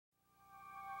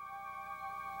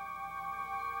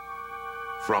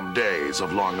From days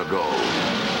of long ago,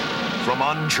 from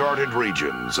uncharted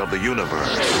regions of the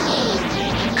universe,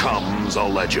 comes a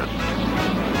legend.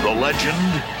 The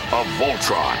legend of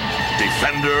Voltron,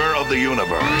 defender of the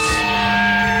universe.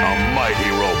 A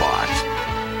mighty robot,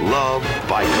 loved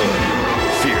by good,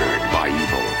 feared by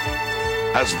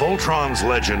evil. As Voltron's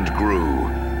legend grew,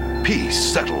 peace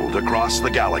settled across the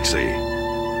galaxy.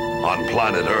 On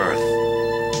planet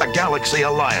Earth, a galaxy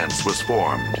alliance was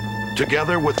formed.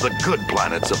 Together with the good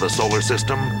planets of the solar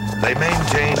system, they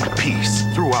maintained peace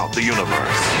throughout the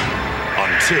universe.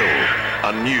 Until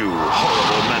a new,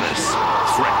 horrible menace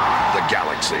threatened the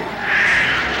galaxy.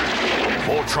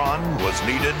 Voltron was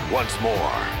needed once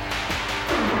more.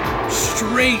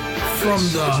 Straight from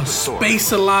the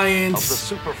Space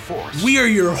Alliance, we are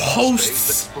your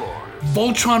hosts,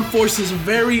 Voltron Force's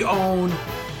very own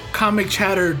comic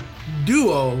chatter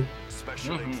duo.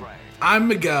 I'm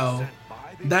Miguel.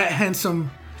 That handsome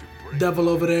devil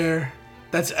over there,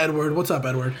 that's Edward. What's up,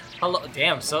 Edward? Hello.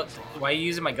 Damn, so why are you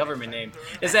using my government name?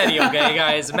 It's Eddie, okay,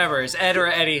 guys? Remember, it's Ed or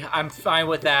Eddie. I'm fine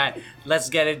with that. Let's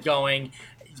get it going.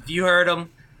 If you heard him,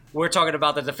 we're talking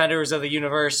about the Defenders of the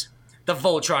Universe, the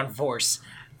Voltron Force.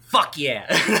 Fuck yeah.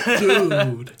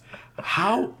 Dude,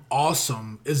 how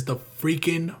awesome is the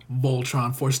freaking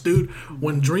Voltron Force? Dude,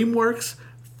 when DreamWorks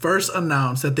first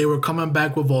announced that they were coming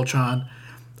back with Voltron,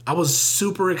 I was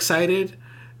super excited.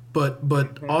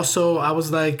 But also I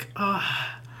was like, I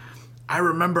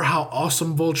remember how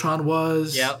awesome Voltron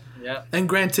was. Yep. And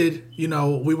granted, we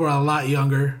were a lot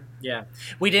younger. Yeah.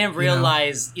 We didn't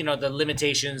realize, the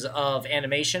limitations of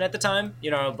animation at the time,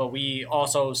 but we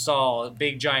also saw a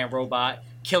big giant robot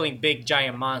killing big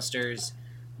giant monsters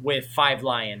with 5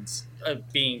 lions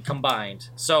being combined.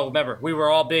 So remember, we were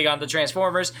all big on the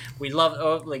Transformers. We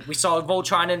loved, we saw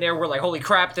Voltron in there. We're like, holy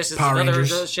crap, this is Power another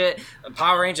Rangers. shit.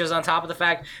 Power Rangers on top of the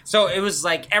fact. So it was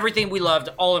like everything we loved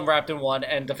all wrapped in one,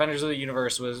 and Defenders of the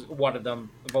Universe was one of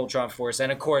them, Voltron Force.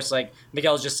 And of course, like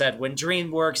Miguel just said, when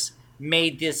DreamWorks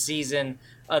made this season,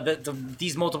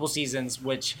 these multiple seasons,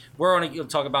 which we're only going to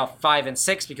talk about 5 and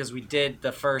 6 because we did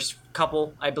the first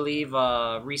couple, I believe,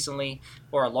 recently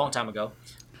or a long time ago.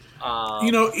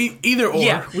 Either or.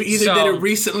 Yeah, we either did it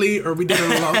recently or we did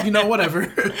it along,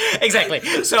 whatever. Exactly.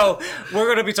 So we're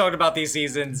going to be talking about these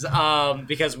seasons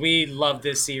because we love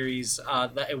this series,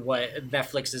 what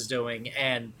Netflix is doing.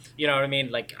 And you know what I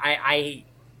mean? Like, I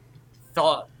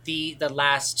thought the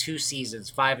last 2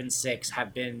 seasons, 5 and 6,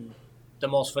 have been the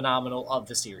most phenomenal of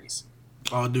the series.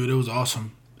 Oh, dude, it was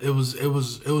awesome. It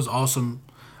was awesome.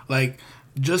 Like,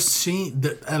 just seeing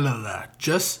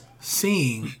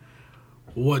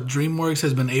what DreamWorks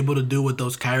has been able to do with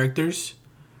those characters,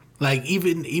 like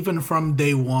even from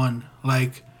day one.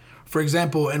 Like, for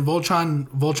example, in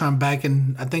Voltron back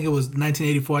in, I think it was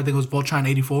 1984. I think it was Voltron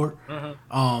 84.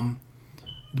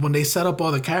 When they set up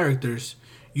all the characters,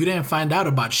 you didn't find out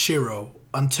about Shiro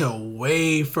until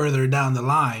way further down the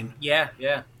line. Yeah.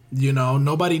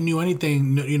 Nobody knew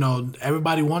anything.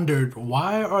 Everybody wondered,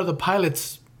 why are the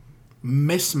pilots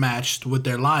mismatched with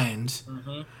their lions?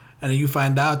 And then you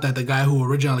find out that the guy who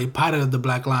originally piloted the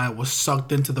Black Lion was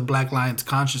sucked into the Black Lion's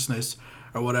consciousness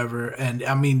or whatever. And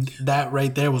I mean, that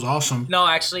right there was awesome. No,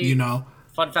 actually,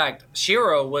 fun fact,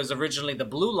 Shiro was originally the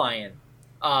Blue Lion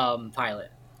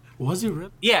pilot. Was he really?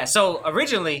 Yeah, so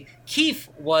originally, Keith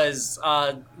was,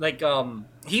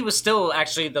 he was still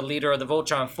actually the leader of the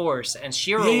Voltron Force, and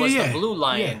Shiro was the Blue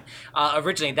Lion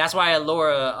originally. That's why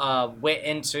Allura went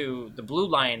into the Blue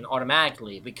Lion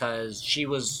automatically, because she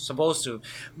was supposed to.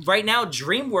 Right now,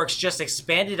 DreamWorks just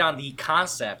expanded on the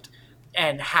concept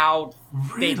and how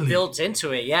they built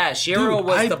into it. Yeah, Shiro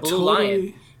was the Blue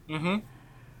Lion.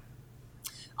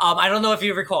 I don't know if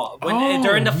you recall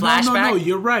during the flashback. No,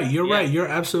 you're right. You're right. You're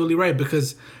absolutely right,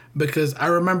 because I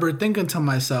remember thinking to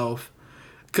myself,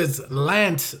 because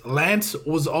Lance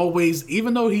was always,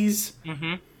 even though he's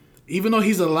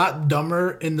a lot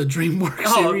dumber in the DreamWorks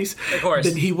series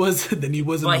than he was in the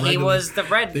regular. He was the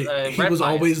red. He was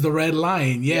always the Red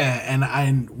Lion. Yeah.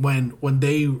 And when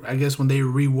they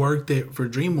reworked it for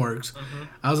DreamWorks,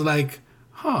 I was like,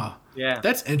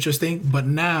 that's interesting. But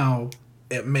now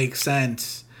it makes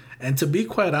sense. And to be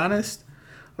quite honest,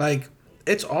 like,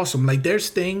 it's awesome. Like,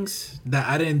 there's things that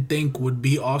I didn't think would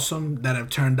be awesome that have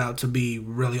turned out to be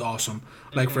really awesome.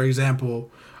 Like, for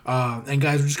example, and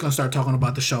guys, we're just gonna start talking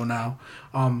about the show now.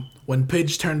 When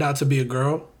Pidge turned out to be a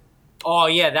girl. Oh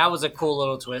yeah, that was a cool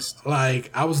little twist.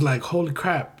 Like, I was like, holy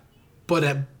crap!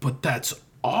 But that's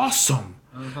awesome.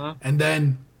 And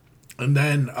then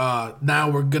now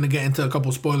we're gonna get into a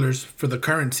couple spoilers for the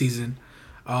current season.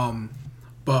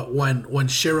 But when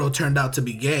Shiro turned out to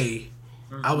be gay,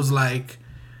 I was like,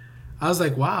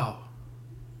 wow,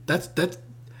 that's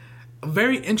a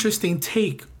very interesting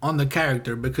take on the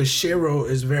character, because Shiro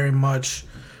is very much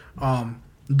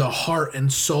the heart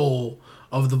and soul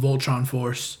of the Voltron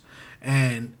Force,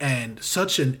 and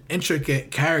such an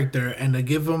intricate character, and to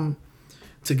give him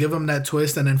that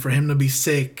twist, and then for him to be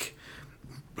sick,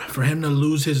 for him to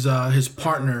lose his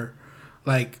partner,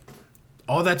 like,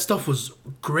 all that stuff was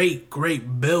great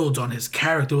builds on his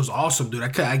character. It was awesome, dude.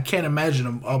 I can't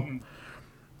imagine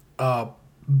a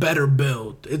better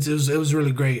build. It was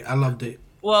really great. I loved it.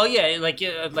 Well, yeah, like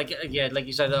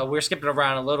you said, we're skipping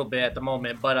around a little bit at the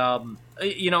moment, but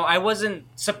I wasn't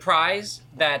surprised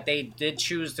that they did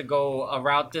choose to go a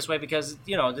route this way, because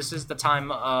this is the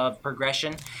time of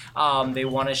progression. They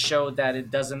want to show that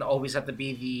it doesn't always have to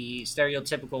be the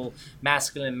stereotypical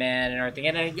masculine man and everything.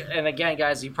 And again,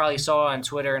 guys, you probably saw on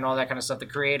Twitter and all that kind of stuff, the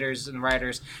creators and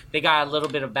writers, they got a little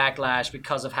bit of backlash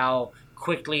because of how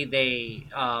quickly they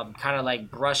kind of like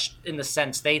brushed, in the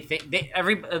sense the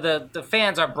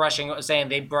fans are saying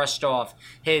they brushed off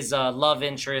his love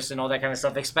interest and all that kind of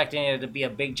stuff, expecting it to be a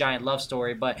big giant love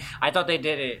story. But I thought they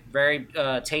did it very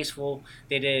tasteful.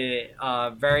 They did it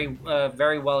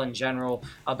very well in general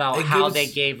about how they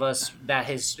gave us that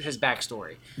his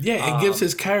backstory. Yeah, it gives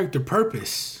his character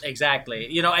purpose.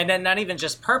 Exactly. And then not even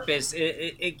just purpose.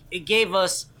 It gave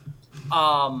us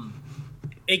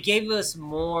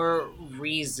more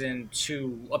reason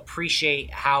to appreciate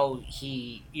how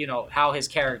how his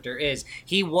character is.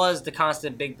 He was the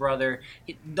constant big brother.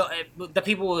 The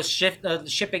people who was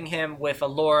shipping him with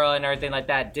Allura and everything like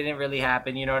that didn't really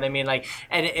happen. You know what I mean? Like,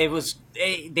 and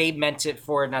they meant it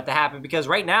for it not to happen, because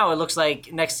right now it looks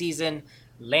like next season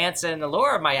Lance and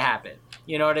Allura might happen.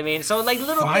 You know what I mean? So like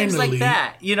little things like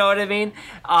that. You know what I mean?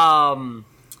 So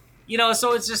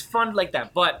it's just fun like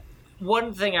that. But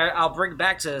one thing I'll bring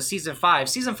back to season 5.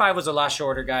 Season 5 was a lot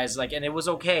shorter, guys. Like, and it was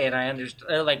okay, and I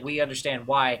understand. We understand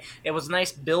why. It was a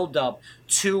nice build up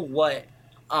to what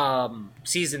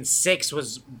season 6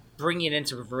 was bringing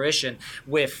into fruition,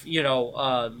 with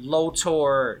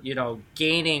Lotor,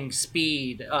 gaining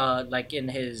speed, like in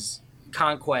his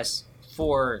conquest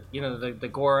for the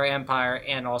Gora Empire,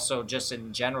 and also just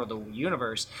in general the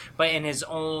universe, but in his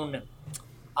own,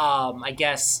 I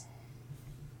guess,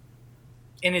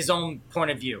 in his own point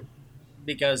of view,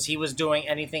 because he was doing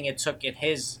anything it took in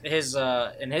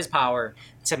his power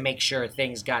to make sure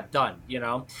things got done, and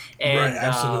right,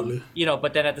 absolutely.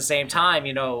 But then at the same time,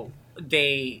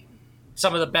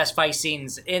 some of the best fight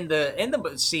scenes in the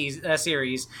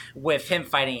series, with him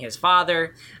fighting his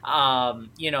father, some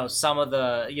of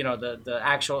the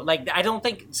actual, like, I don't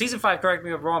think season 5, correct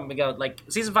me if I'm wrong, because like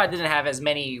season 5 didn't have as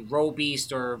many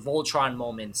Robeast or Voltron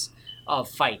moments of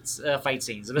fight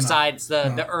scenes, besides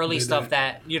the early stuff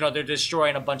that they're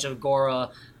destroying a bunch of Gora,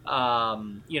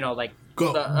 like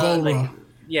Gora.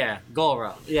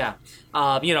 Gora,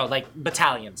 like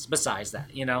battalions. Besides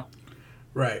that,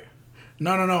 right.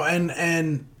 No,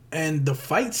 and the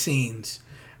fight scenes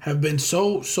have been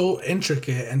so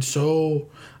intricate, and so,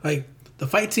 like, the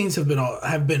fight scenes have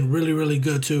been really, really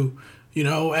good too,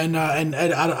 and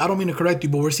I don't mean to correct you,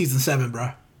 but we're season 7,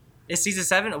 bro. It's season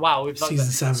 7? Wow, we've season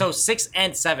 7. So 6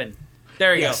 and 7.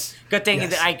 There you go. Good thing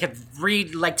that I could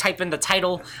type in the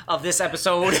title of this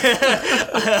episode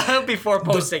before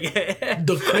posting it.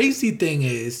 The crazy thing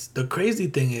is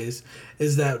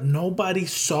that nobody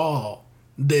saw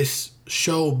this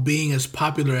show being as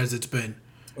popular as it's been.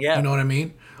 Yeah. You know what I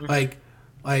mean? Mm-hmm.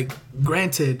 Like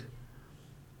granted,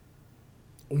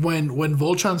 when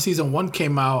Voltron season 1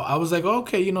 came out, I was like,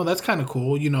 okay, that's kind of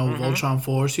cool. Mm-hmm. Voltron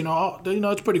Force,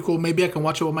 it's pretty cool. Maybe I can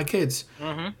watch it with my kids.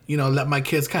 Mm-hmm. Let my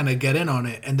kids kind of get in on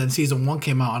it. And then season 1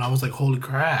 came out, and I was like, holy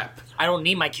crap. I don't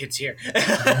need my kids here.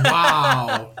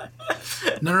 Wow.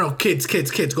 No, kids,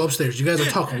 go upstairs. You guys are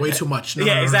talking way too much. No,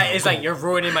 exactly. It's like you're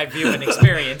ruining my viewing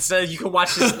experience. So you can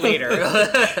watch this later.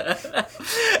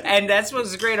 And that's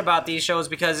what's great about these shows,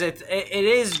 because it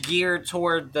is geared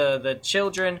toward the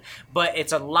children, but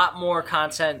it's a lot more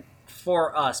content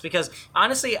for us, because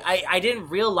honestly I didn't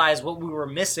realize what we were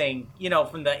missing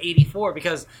from the 84,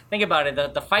 because think about it,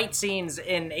 the fight scenes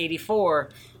in 84,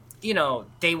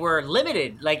 they were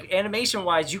limited. Like, animation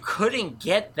wise, you couldn't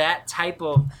get that type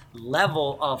of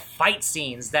level of fight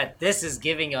scenes that this is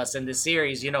giving us in the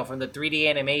series, from the 3D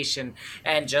animation,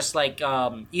 and just like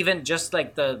even just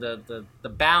like the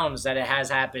bounds that it has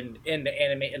happened in the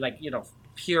anime, like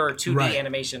pure 2D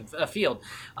animation field,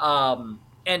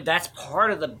 and that's part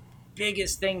of the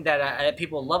biggest thing that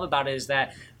people love about it, is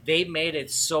that they made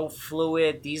it so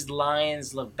fluid. These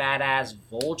lions look badass.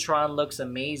 Voltron looks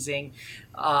amazing.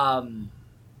 And,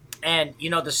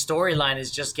 the storyline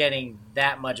is just getting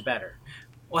that much better.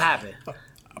 What happened?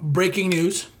 Breaking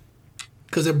news.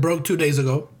 because it broke 2 days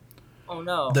ago. Oh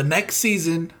no! The next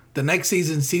season,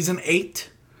 season 8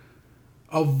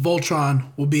 of Voltron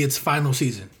will be its final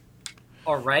season.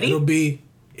 Already?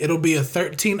 It'll be a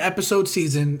 13 episode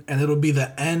season, and it'll be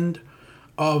the end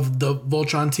of the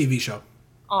Voltron TV show.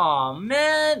 Oh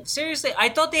man, seriously? I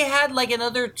thought they had like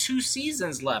another 2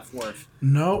 seasons left worth.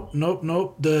 Nope.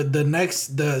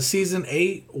 The season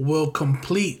 8 will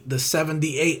complete the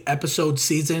 78 episode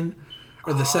season,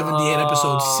 or the 78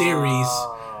 episode series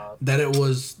that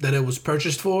it was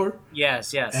purchased for.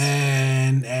 Yes.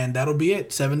 And that'll be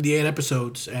it. 78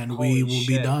 episodes, and we will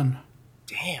be done.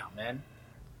 Damn, man.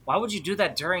 Why would you do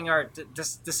that during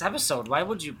this episode? Why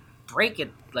would you break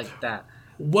it like that?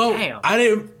 Well, damn. I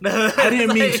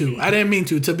didn't mean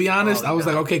to. To be honest, I was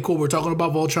like, okay, cool. We're talking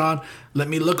about Voltron. Let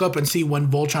me look up and see when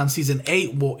Voltron season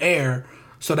 8 will air,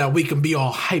 so that we can be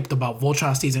all hyped about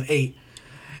Voltron season 8.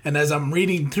 And as I'm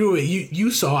reading through it,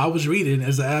 you saw I was reading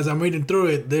as I'm reading through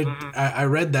it. I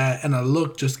read that, and a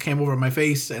look just came over my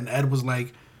face, and Ed was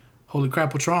like, "Holy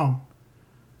crap, what's wrong?"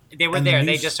 They were there.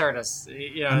 They just heard us.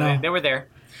 They were there.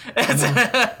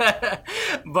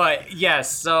 But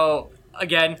yes, so.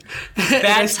 Again,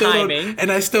 bad timing.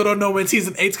 And I still don't know when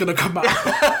season 8's gonna come out.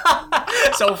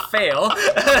 So fail.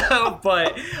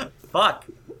 But fuck.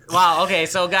 Wow, okay,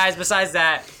 so guys, besides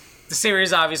that, the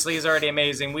series obviously is already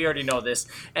amazing. We already know this.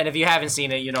 And if you haven't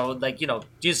seen it,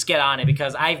 just get on it,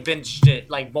 because I've binged it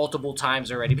like multiple times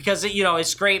already. Because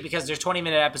it's great because there's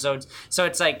 20-minute episodes. So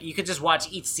it's like you could just watch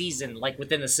each season like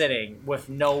within a sitting with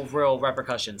no real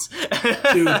repercussions.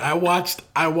 Dude, I watched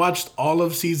all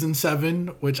of season 7,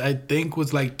 which I think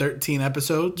was like 13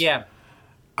 episodes. Yeah.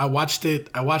 I watched it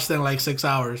in like 6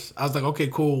 hours. I was like, okay,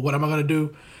 cool. What am I gonna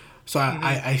do? So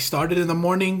I started in the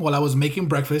morning while I was making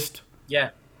breakfast.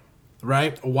 Yeah.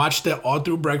 Right? Watched it all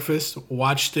through breakfast.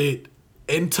 Watched it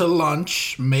into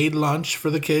lunch. Made lunch for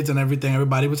the kids and everything.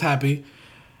 Everybody was happy.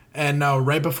 And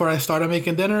right before I started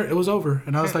making dinner, it was over.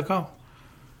 And I was like, oh.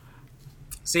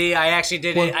 See, I actually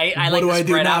did it. I like to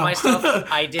spread out my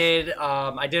stuff. I did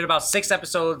about 6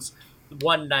 episodes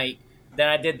one night. Then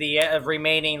I did the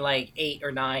remaining like 8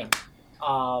 or 9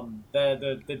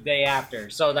 the day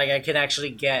after. So like I can actually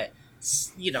get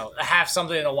have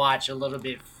something to watch a little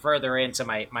bit further into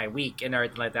my week and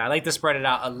everything like that. I like to spread it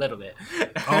out a little bit.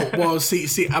 Oh, well,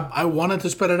 see, I wanted to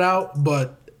spread it out,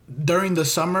 but during the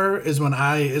summer is when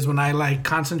I like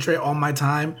concentrate all my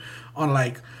time on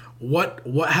like what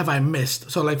have I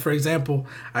missed. So like, for example,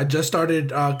 I just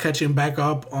started catching back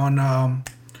up on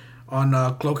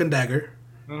Cloak and Dagger.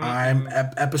 Mm-hmm. I'm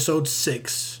episode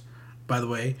 6. By the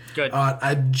way, good.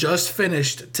 I just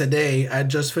finished today.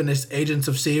 Agents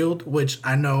of S.H.I.E.L.D., which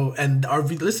I know, and our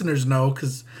listeners know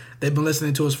because they've been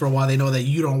listening to us for a while. They know that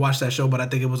you don't watch that show, but I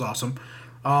think it was awesome.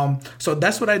 So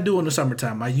that's what I do in the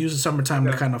summertime. I use the summertime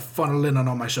to kind of funnel in on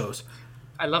all my shows.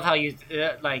 I love how you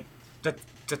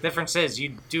the difference is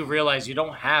you do realize you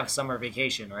don't have summer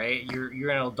vacation, right?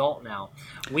 You're an adult now.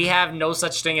 We have no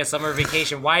such thing as summer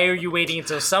vacation. Why are you waiting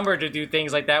until summer to do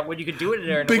things like that when you could do it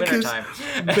during the wintertime?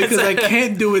 Because I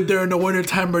can't do it during the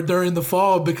wintertime or during the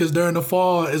fall, because during the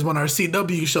fall is when our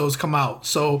CW shows come out.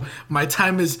 So my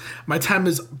time is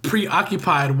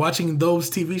preoccupied watching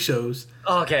those TV shows.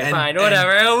 Okay, fine,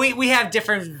 whatever. We have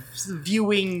different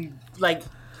viewing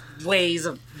ways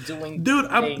of doing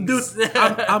things.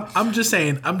 I'm just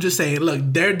saying.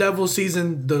 Look, Daredevil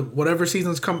season, whatever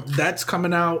season's that's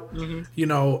coming out.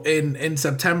 Mm-hmm. In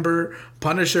September.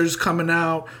 Punisher's coming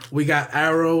out. We got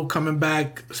Arrow coming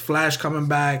back. Flash coming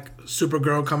back.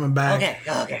 Supergirl coming back.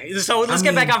 Okay. So let's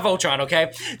get back on Voltron.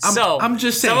 Okay. I'm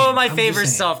just saying. Some of my favorite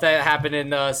stuff that happened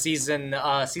in season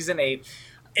 8.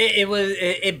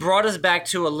 It brought us back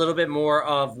to a little bit more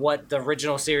of what the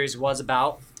original series was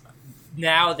about.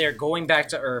 Now they're going back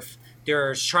to Earth.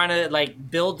 They're trying to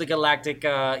build the Galactic,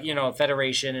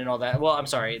 Federation and all that. Well, I'm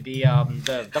sorry, the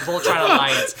Voltron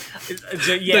Alliance.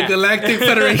 The Galactic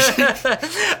Federation.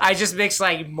 I just mixed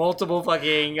multiple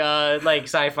fucking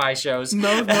sci-fi shows.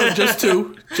 No, just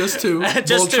two.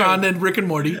 Voltron and Rick and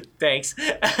Morty. Thanks.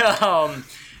 They're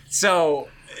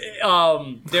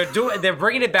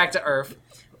bringing it back to Earth.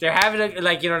 They're having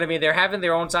they're having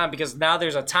their own time because now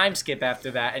there's a time skip after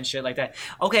that and shit like that.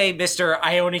 Okay, mister,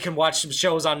 I only can watch some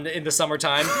shows in the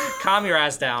summertime. Calm your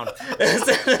ass down.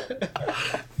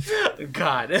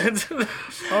 God.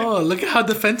 Oh, look at how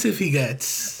defensive he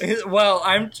gets. Well,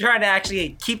 I'm trying to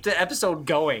actually keep the episode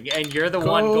going, and you're the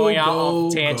one going out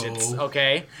off tangents,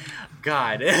 okay?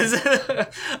 God.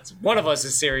 One of us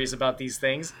is serious about these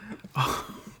things.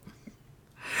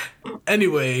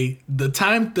 Anyway, the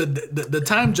time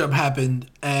jump happened,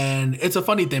 and it's a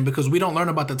funny thing because we don't learn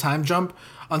about the time jump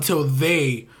until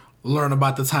they learn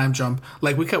about the time jump.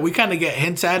 Like we kind of get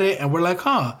hints at it, and we're like,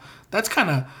 huh, that's kind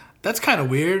of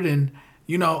weird. And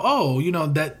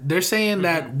that they're saying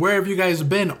that where have you guys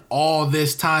been all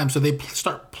this time? So they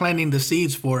start planting the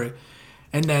seeds for it,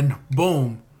 and then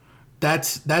boom,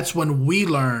 that's when we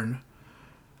learn.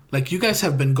 Like, you guys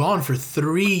have been gone for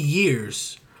 3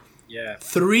 years. Yeah.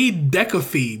 3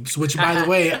 decafeeds, which, by the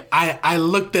way, I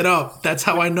looked it up. That's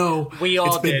how I know we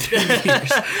all it's did. been 3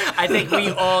 years. I think we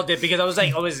all did, because I was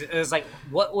like, it was like,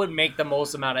 what would make the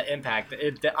most amount of impact?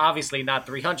 Obviously not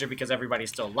 300, because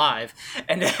everybody's still alive,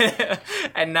 and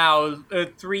and now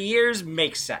 3 years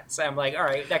makes sense. I'm like, all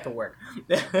right, that could work.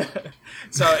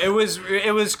 So it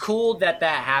was cool that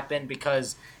happened,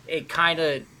 because it kind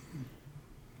of,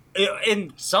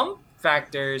 in some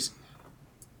factors,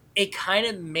 it kind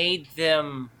of made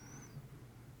them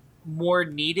more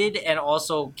needed and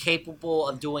also capable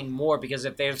of doing more, because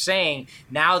if they're saying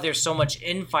now there's so much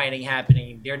infighting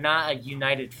happening, they're not a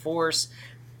united force,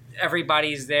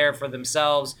 everybody's there for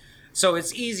themselves, so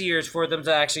it's easier for them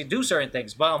to actually do certain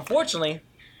things. But unfortunately,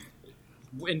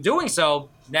 in doing so,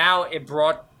 now it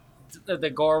brought the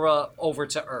Gora over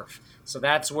to Earth, so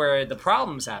that's where the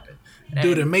problems happen.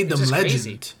 Dude, it made them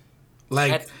legend.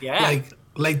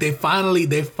 Like they finally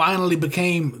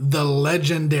became the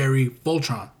legendary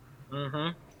Voltron.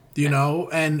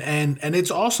 Mm-hmm. And it's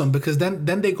awesome, because then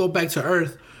they go back to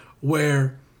Earth,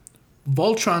 where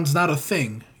Voltron's not a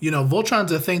thing.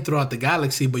 Voltron's a thing throughout the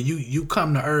galaxy, but you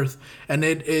come to Earth, and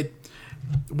it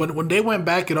when they went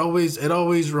back, it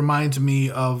always reminds me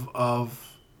of a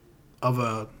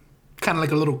kind of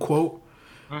like a little quote.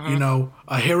 Mm-hmm.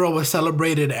 A hero is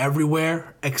celebrated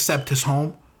everywhere except his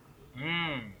home.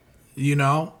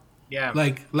 Yeah.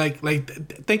 Like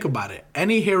think about it.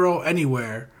 Any hero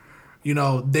anywhere,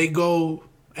 they go,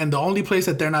 and the only place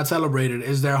that they're not celebrated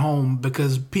is their home,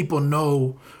 because people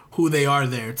know who they are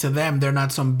there. To them, they're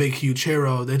not some big huge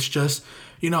hero. It's just,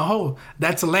 oh,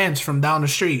 that's Lance from down the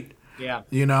street. Yeah.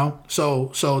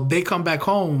 So they come back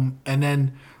home, and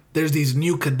then there's these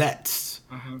new cadets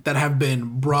that have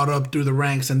been brought up through the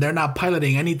ranks, and they're not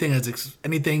piloting anything as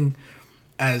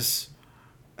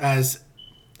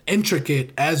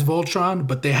intricate as Voltron,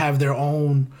 but they have their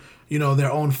own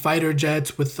fighter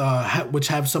jets with which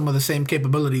have some of the same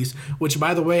capabilities. Which,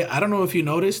 by the way, I don't know if you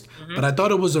noticed, but I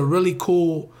thought it was a really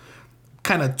cool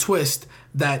kind of twist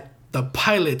that the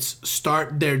pilots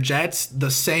start their jets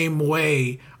the same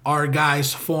way our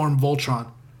guys form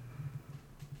Voltron.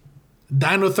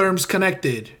 Dinotherms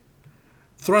connected,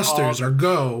 thrusters are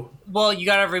go. Well, you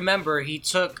gotta remember, he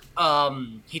took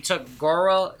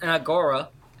Gora,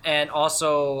 and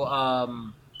also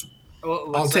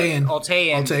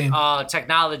Altean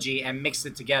technology, and mixed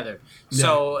it together. Yeah.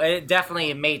 So it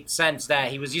definitely made sense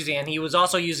that he was using, and he was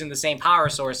also using the same power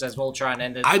source as Voltron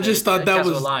and the Lion. I just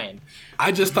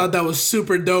thought that was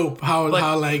super dope. How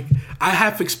like I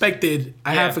half expected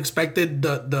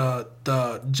the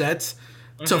jets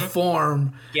to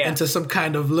form into some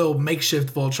kind of little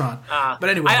makeshift Voltron. But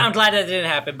anyway, I'm glad that didn't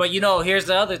happen. But here's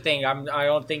the other thing. I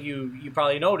don't think you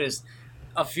probably noticed.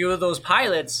 A few of those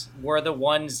pilots were the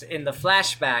ones in the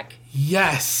flashback.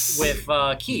 Yes. With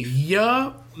Keith.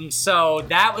 Yup. So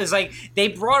that was like, they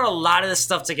brought a lot of this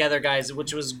stuff together, guys,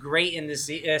 which was great in this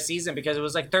season, because it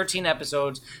was like 13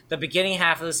 episodes. The beginning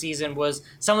half of the season was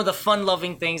some of the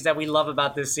fun-loving things that we love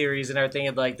about this series and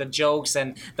everything, like the jokes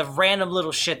and the random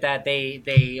little shit that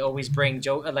they always bring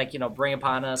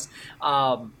upon us.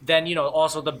 Then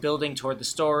also the building toward the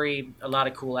story, a lot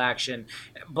of cool action.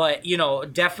 But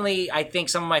definitely, I think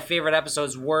some of my favorite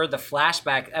episodes were the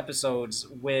flashback episodes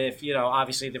with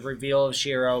obviously the reveal of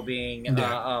Shiro being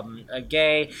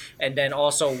gay, and then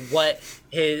also what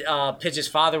his Pidge's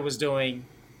father was doing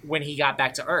when he got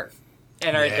back to Earth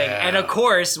and everything. Yeah. And of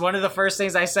course, one of the first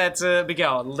things I said to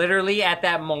Miguel, literally at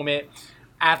that moment,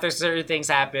 after certain things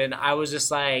happened, I was just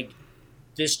like,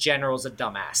 this general's a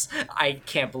dumbass. I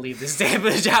can't believe this damn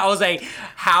bitch. I was like,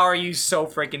 how are you so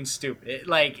freaking stupid?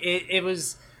 Like, it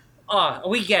was...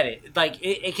 we get it. Like,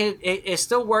 it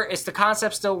still works. It's the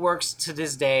concept still works to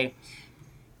this day.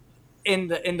 In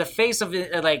the face of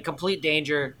like complete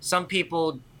danger, some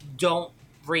people don't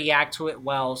react to it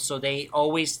well, so they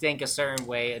always think a certain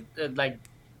way, like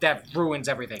that ruins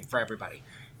everything for everybody.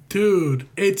 Dude,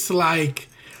 it's like,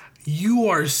 you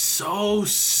are so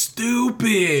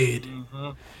stupid.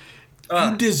 Mm-hmm.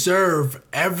 You deserve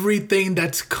everything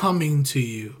that's coming to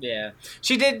you. Yeah,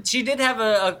 she did have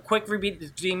a quick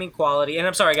redeeming quality. And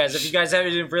I'm sorry, guys, if you guys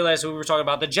didn't realize who we were talking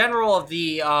about, the general of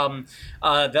the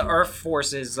Earth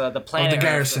forces, the planet, the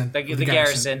garrison, the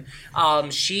garrison.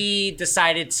 She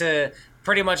decided to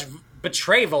pretty much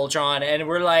betray Voltron, and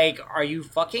we're like, are you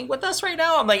fucking with us right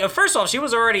now? I'm like, first off, she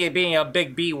was already being a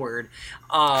big B word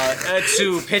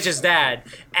to Pidge's dad,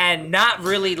 and not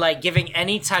really like giving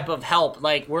any type of help.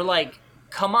 Like, we're like,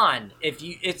 come on,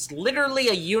 it's literally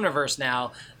a universe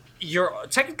now. You're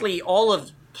technically all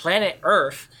of planet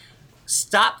Earth.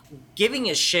 Stop giving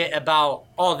a shit about,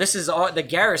 oh, this is all the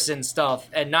garrison stuff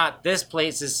and not this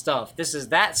place's stuff. This is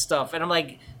that stuff. And I'm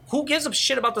like, who gives a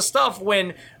shit about the stuff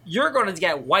when you're going to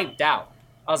get wiped out?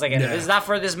 I was like, if it's not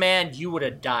for this man, you would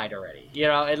have died already. You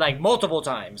know, and like multiple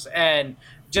times. And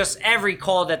just every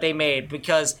call that they made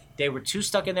because they were too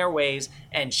stuck in their ways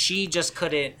and she just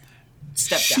couldn't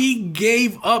step down. She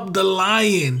gave up the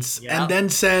lions and then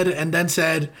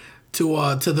said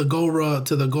to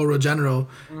the Gora general,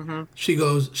 she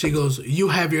goes, you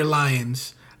have your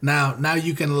lions. Now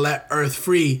you can let Earth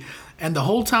free. And the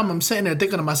whole time I'm sitting there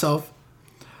thinking to myself,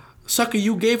 sucker,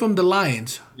 you gave him the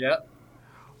lions. Yep.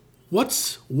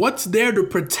 What's there to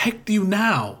protect you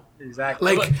now?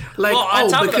 Exactly.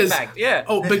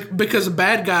 Because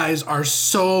bad guys are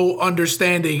so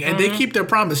understanding and they keep their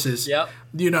promises. Yep.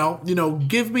 You know,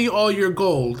 give me all your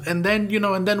gold and then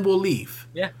we'll leave.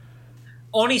 Yeah.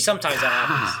 Only sometimes that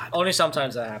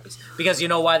happens. Because you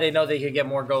know why? They know they could get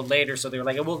more gold later, so they're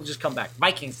like, we'll just come back.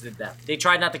 Vikings did that. They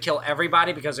tried not to kill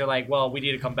everybody because they're like, well, we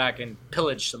need to come back and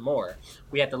pillage some more.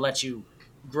 We have to let you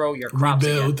grow your crops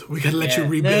rebuild. Again. We gotta let you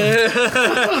rebuild.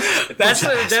 That's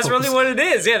really what it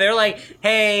is. Yeah, they're like,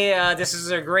 hey, this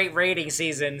is a great raiding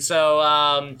season, so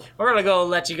we're gonna go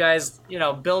let you guys,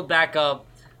 build back up.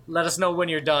 Let us know when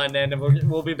you're done, and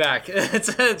we'll be back.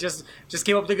 just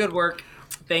keep up the good work.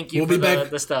 Thank you for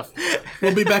the stuff.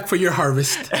 We'll be back for your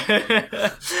harvest.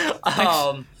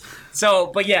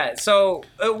 So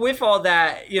with all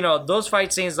that, those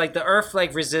fight scenes, like the Earth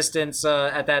like resistance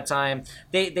at that time,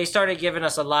 they started giving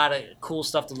us a lot of cool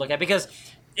stuff to look at because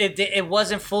it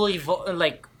wasn't fully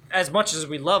like as much as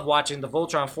we love watching the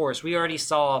Voltron Force. We already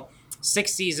saw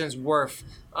 6 seasons worth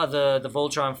of the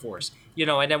Voltron Force,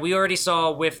 and then we already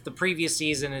saw with the previous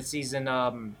season and season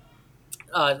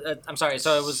I'm sorry,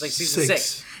 so it was like season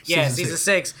 6. Yeah, season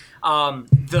 6.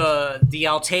 The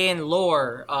Altean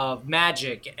lore of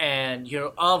magic and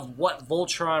of what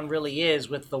Voltron really is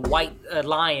with the white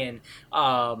lion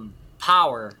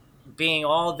power being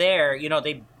all there.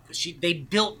 They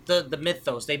built the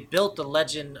mythos. They built the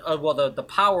legend of the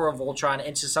power of Voltron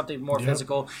into something more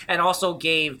physical, and also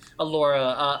gave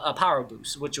Allura a power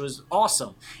boost, which was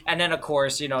awesome. And then of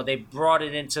course, they brought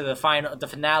it into the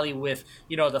finale with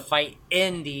the fight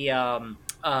in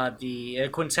the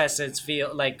quintessence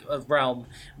realm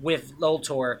with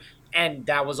Lotor. And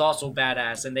that was also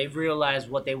badass, and they realized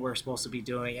what they were supposed to be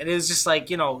doing. And it was just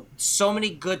like, so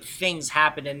many good things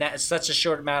happened in such a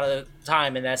short amount of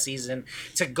time in that season.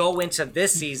 To go into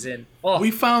this season, we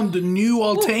found the new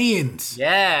Alteans.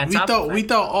 Yeah, we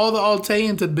thought all the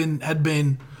Alteans had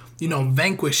been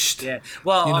vanquished. Yeah.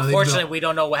 Well, unfortunately, we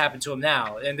don't know what happened to them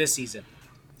now in this season.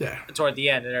 Yeah. Toward the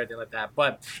end and everything like that.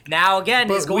 But now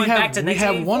again, it's going back to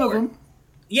 1984. We have one of them.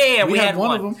 Yeah, we had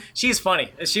one of them. She's funny.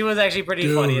 She was actually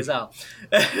pretty funny as hell.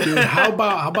 Dude, how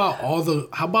about all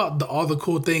the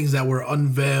cool things that were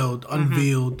unveiled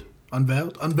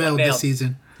this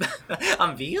season?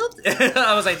 Unveiled?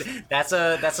 I was like, that's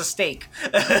a steak.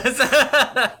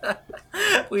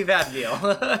 We've had veal.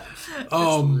 The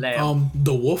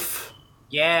wolf.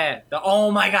 Yeah. Oh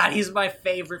my god, he's my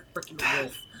favorite freaking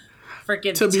wolf.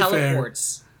 Freaking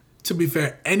teleports. To be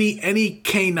fair, any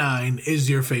canine is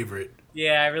your favorite.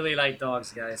 Yeah, I really like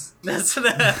dogs, guys. I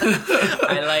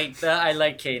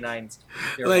like canines.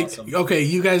 They're awesome. Okay,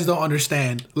 you guys don't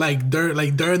understand.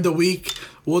 During the week,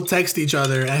 we'll text each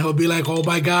other, and he'll be like, "Oh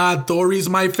my God, Thori's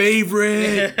my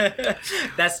favorite."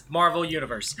 That's Marvel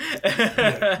Universe.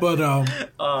 But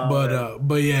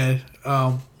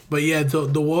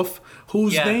the wolf,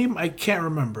 whose name I can't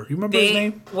remember. You remember his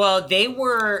name? Well, they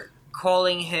were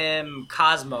calling him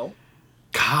Cosmo.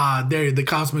 God, there, the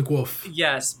Cosmic Wolf.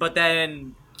 Yes, but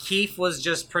then Keith was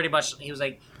just pretty much, he was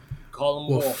like, call him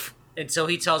Wolf until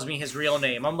he tells me his real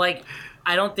name. I'm like,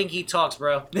 I don't think he talks,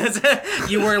 bro.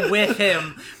 You were with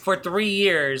him for 3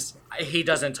 years. He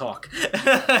doesn't talk.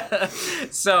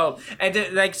 So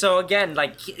again,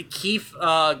 like Keith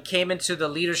came into the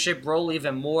leadership role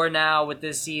even more now with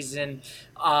this season.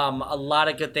 A lot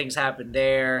of good things happened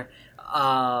there.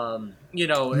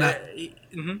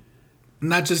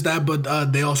 Not just that,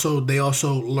 but they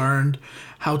also learned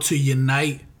how to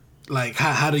unite, like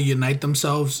how to unite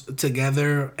themselves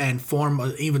together and form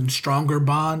an even stronger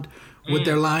bond with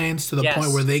their lions to the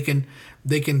point where they can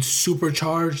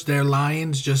supercharge their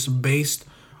lions just based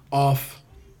off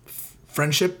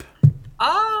friendship.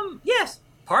 Yes,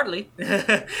 Partly.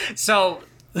 So,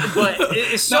 but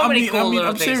it's so many cool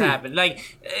little things happen.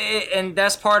 Like, and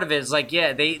that's part of it. Is like,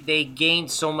 yeah, they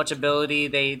gained so much ability.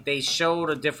 They showed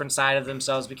a different side of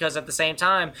themselves because at the same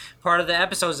time, part of the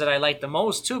episodes that I like the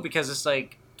most too, because it's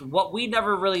like what we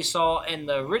never really saw in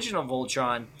the original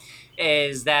Voltron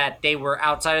is that they were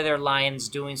outside of their lines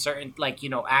doing certain, like, you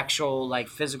know, actual, like,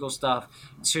 physical stuff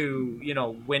to, you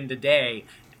know, win the day,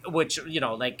 which, you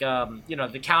know, like, you know,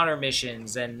 the counter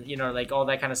missions and, you know, like, all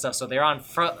that kind of stuff. So they're on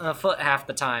foot half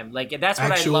the time. Like, that's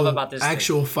what I love about this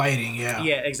actual thing. Fighting, yeah.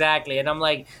 Yeah, exactly. And I'm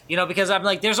like, you know, because I'm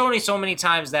like, there's only so many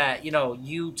times that, you know,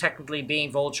 you technically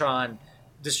being Voltron,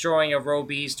 destroying a Roe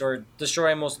Beast or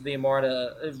destroying most of the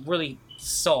Armada, it really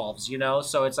solves, you know.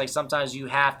 So it's like sometimes you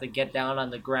have to get down on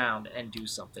the ground and do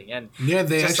something. And yeah,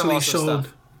 they actually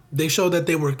showed that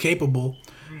they were capable.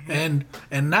 And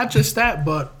not just that,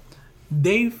 but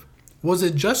was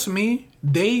it just me?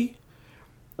 They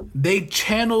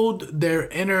channeled their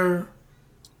inner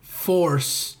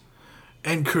force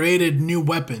and created new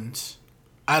weapons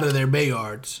out of their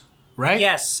Bayards, right?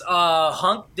 Yes,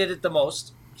 Hunk did it the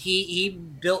most. He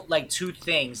built like two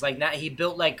things. Like, he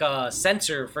built like a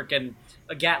sensor freaking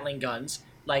Gatling guns,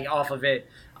 like, off of it.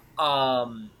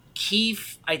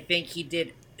 Keith, I think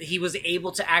he was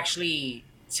able to actually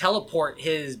teleport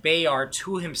his Bayard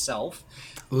to himself.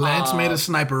 Lance made a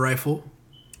sniper rifle.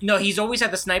 No, he's always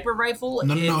had the sniper rifle.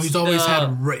 No, he's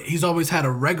always had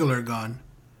a regular gun.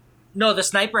 No, the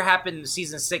sniper happened in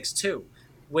season 6 too.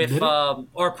 With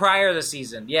or prior to the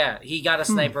season. Yeah, he got a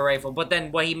sniper rifle, but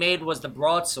then what he made was the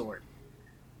broadsword.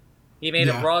 He made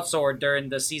a broadsword during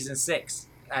the season 6,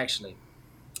 actually.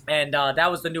 And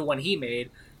that was the new one he made.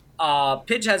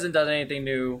 Pidge hasn't done anything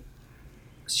new.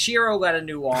 Shiro got a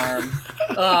new arm.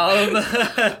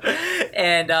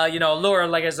 And, you know, Laura,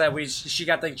 like I said, she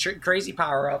got the crazy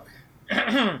power-up.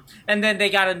 And then they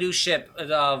got a new ship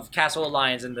of Castle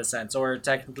Alliance in the sense, or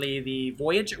technically the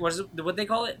Voyager. What they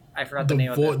call it? I forgot the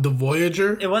name of it. The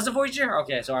Voyager? It was the Voyager?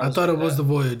 Okay, so I thought it was the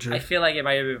Voyager. I feel like it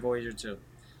might have been Voyager too.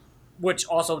 Which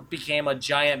also became a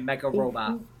giant mecha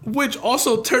robot. Which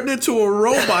also turned into a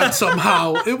robot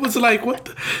somehow. It was like, what?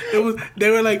 They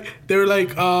were like,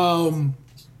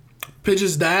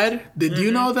 Pidge's dad. Did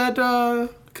you know that?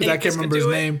 Because I can't remember his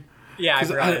name. Yeah, I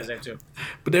forgot his name too.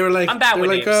 But they were like, I'm bad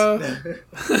with names.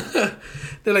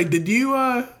 They're like, did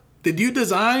you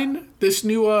design this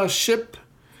new ship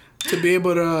to be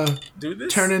able to do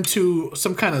this? Turn into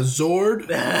some kind of Zord?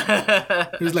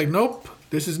 He was like, nope.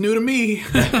 This is new to me.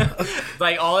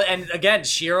 And again,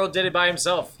 Shiro did it by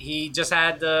himself. He just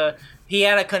had a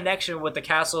connection with the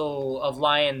Castle of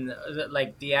Lion,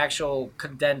 like the actual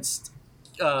condensed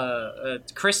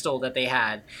crystal that they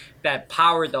had that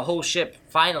powered the whole ship.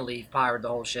 Finally powered the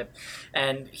whole ship,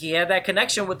 and he had that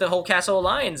connection with the whole Castle of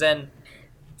Lions and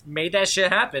made that shit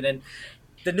happen. And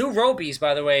the new Robies,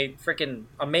 by the way, freaking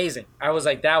amazing. I was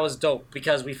like, that was dope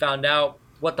because we found out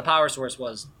what the power source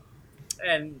was.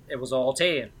 And it was all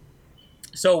Altaian.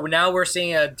 So now we're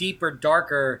seeing a deeper,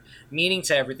 darker meaning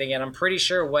to everything. And I'm pretty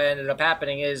sure what ended up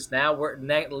happening is now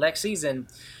next season,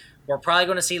 we're probably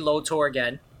going to see Lotor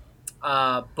again.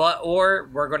 Or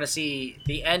we're going to see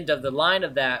the end of the line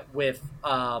of that with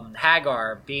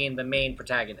Hagar being the main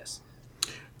protagonist.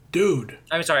 Dude.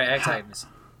 I'm sorry, antagonist.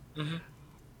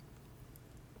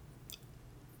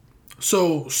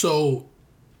 So,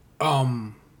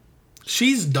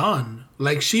 she's done.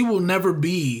 Like, Hagar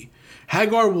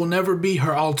will never be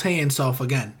her Altaian self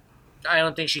again. I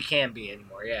don't think she can be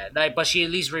anymore, yeah. But she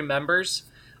at least remembers.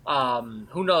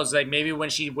 Who knows, like, maybe when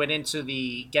she went into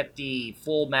get the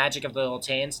full magic of the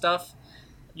Altaian stuff,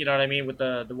 you know what I mean, with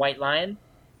the White Lion?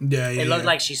 Yeah. It looked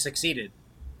like she succeeded.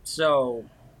 So,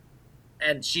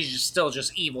 and she's still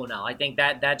just evil now. I think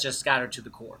that just got her to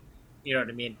the core. You know what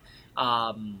I mean?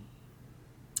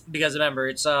 Because remember,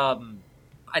 it's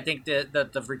I think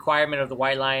the requirement of the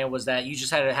White Lion was that you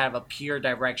just had to have a pure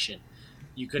direction.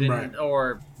 You couldn't,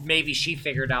 or maybe she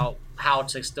figured out how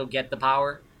to still get the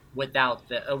power without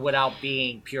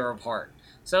being pure of heart.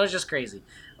 So it was just crazy.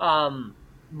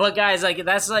 But guys, like,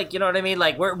 that's like, you know what I mean?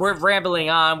 Like, we're rambling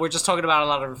on. We're just talking about a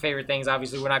lot of our favorite things.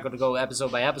 Obviously, we're not going to go episode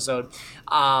by episode.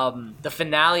 The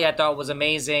finale I thought was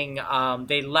amazing.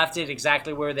 They left it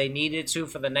exactly where they needed to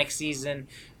for the next season,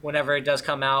 whenever it does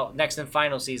come out. Next and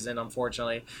final season,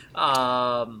 unfortunately.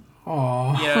 Aww.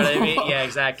 You know what I mean? Yeah,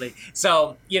 exactly.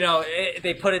 So, you know,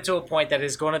 they put it to a point that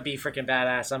is going to be freaking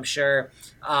badass, I'm sure.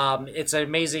 It's an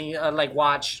amazing,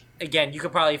 watch. Again, you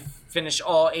could probably finish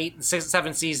all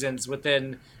 7 seasons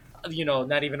within, you know,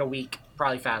 not even a week.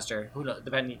 Probably faster. Who knows?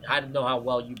 Depending, I don't know how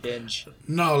well you binge.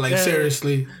 No, like,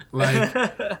 seriously. Like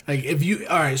if you...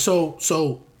 All right, so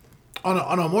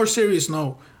on a more serious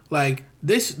note, like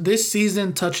this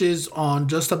season touches on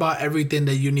just about everything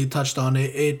that you need touched on.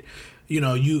 It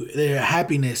there are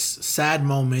happiness, sad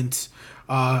moments,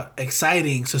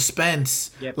 exciting,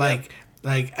 suspense, like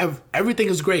everything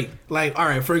is great. Like, all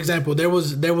right, for example, there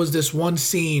was this one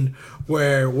scene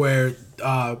where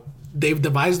they've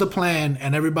devised a plan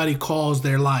and everybody calls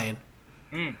their lion,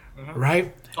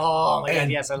 right? Oh my god,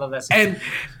 yes, I love that scene.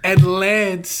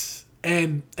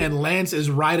 And Lance is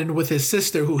riding with his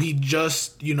sister, who he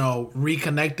just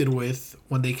reconnected with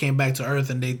when they came back to Earth,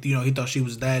 and they he thought she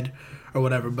was dead or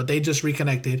whatever, but they just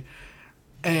reconnected,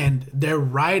 and they're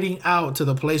riding out to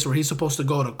the place where he's supposed to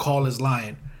go to call his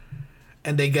lion,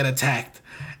 and they get attacked,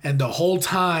 and the whole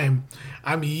time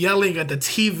I'm yelling at the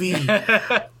TV,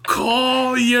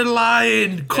 call your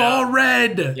lion, call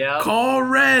Red, call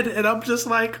Red, and I'm just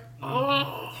like,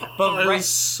 but it was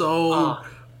so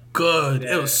good.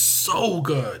 It was so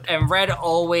good. And Red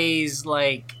always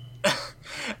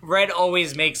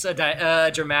makes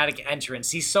a dramatic entrance.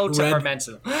 He's so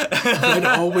temperamental. Red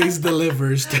always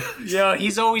delivers.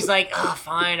 He's always like, oh,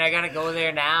 fine, I gotta go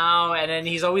there now. And then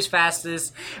he's always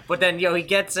fastest. But then, he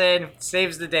gets in,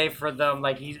 saves the day for them.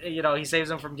 Like, he saves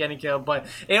them from getting killed. But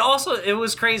it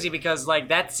was crazy because, like,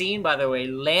 that scene, by the way,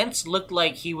 Lance looked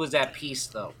like he was at peace,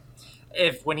 though.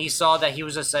 When he saw that, he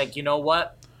was just like, you know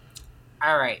what?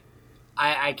 All right.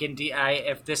 I can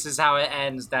if this is how it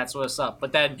ends, that's what's up.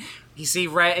 But then he sees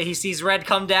Red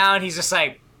come down. He's just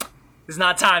like, it's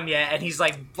not time yet, and he's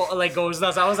like goes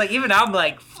nuts. I was like, even I'm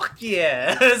like, fuck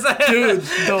yeah, dude.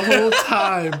 The whole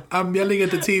time I'm yelling at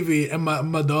the TV, and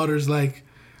my daughter's like,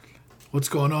 what's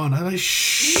going on? I'm like,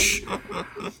 shh.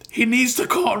 He needs to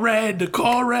call Red.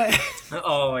 Call Red.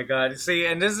 Oh my god. See,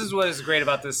 and this is what is great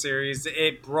about this series.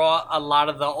 It brought a lot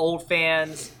of the old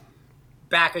fans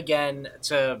back again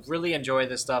to really enjoy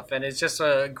this stuff, and it's just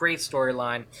a great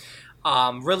storyline.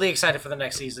 Really excited for the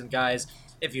next season, guys.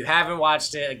 If you haven't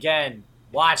watched it, again,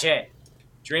 watch it.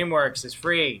 DreamWorks is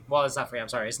free. Well, it's not free, I'm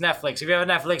sorry. It's Netflix. If you have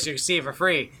a Netflix, you can see it for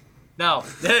free. No,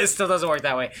 it still doesn't work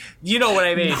that way. You know what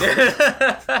I mean.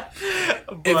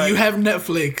 If you have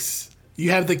Netflix,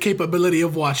 you have the capability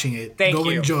of watching it. Go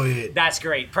enjoy it. That's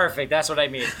great. Perfect. That's what I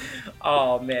mean.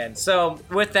 Oh, man. So,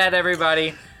 with that,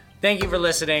 everybody, thank you for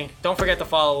listening. Don't forget to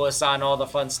follow us on all the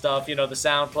fun stuff. The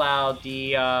SoundCloud,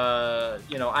 the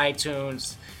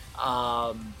iTunes,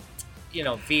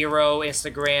 Vero,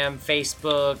 Instagram,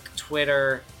 Facebook,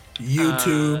 Twitter,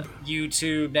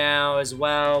 YouTube now as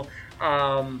well.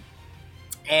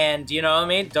 And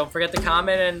don't forget to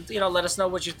comment and let us know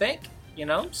what you think.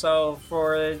 So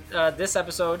for this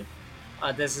episode,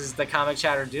 this is the Comic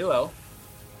Chatter Duo.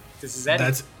 This is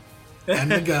Eddie. And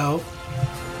Miguel.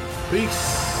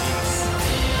 Peace.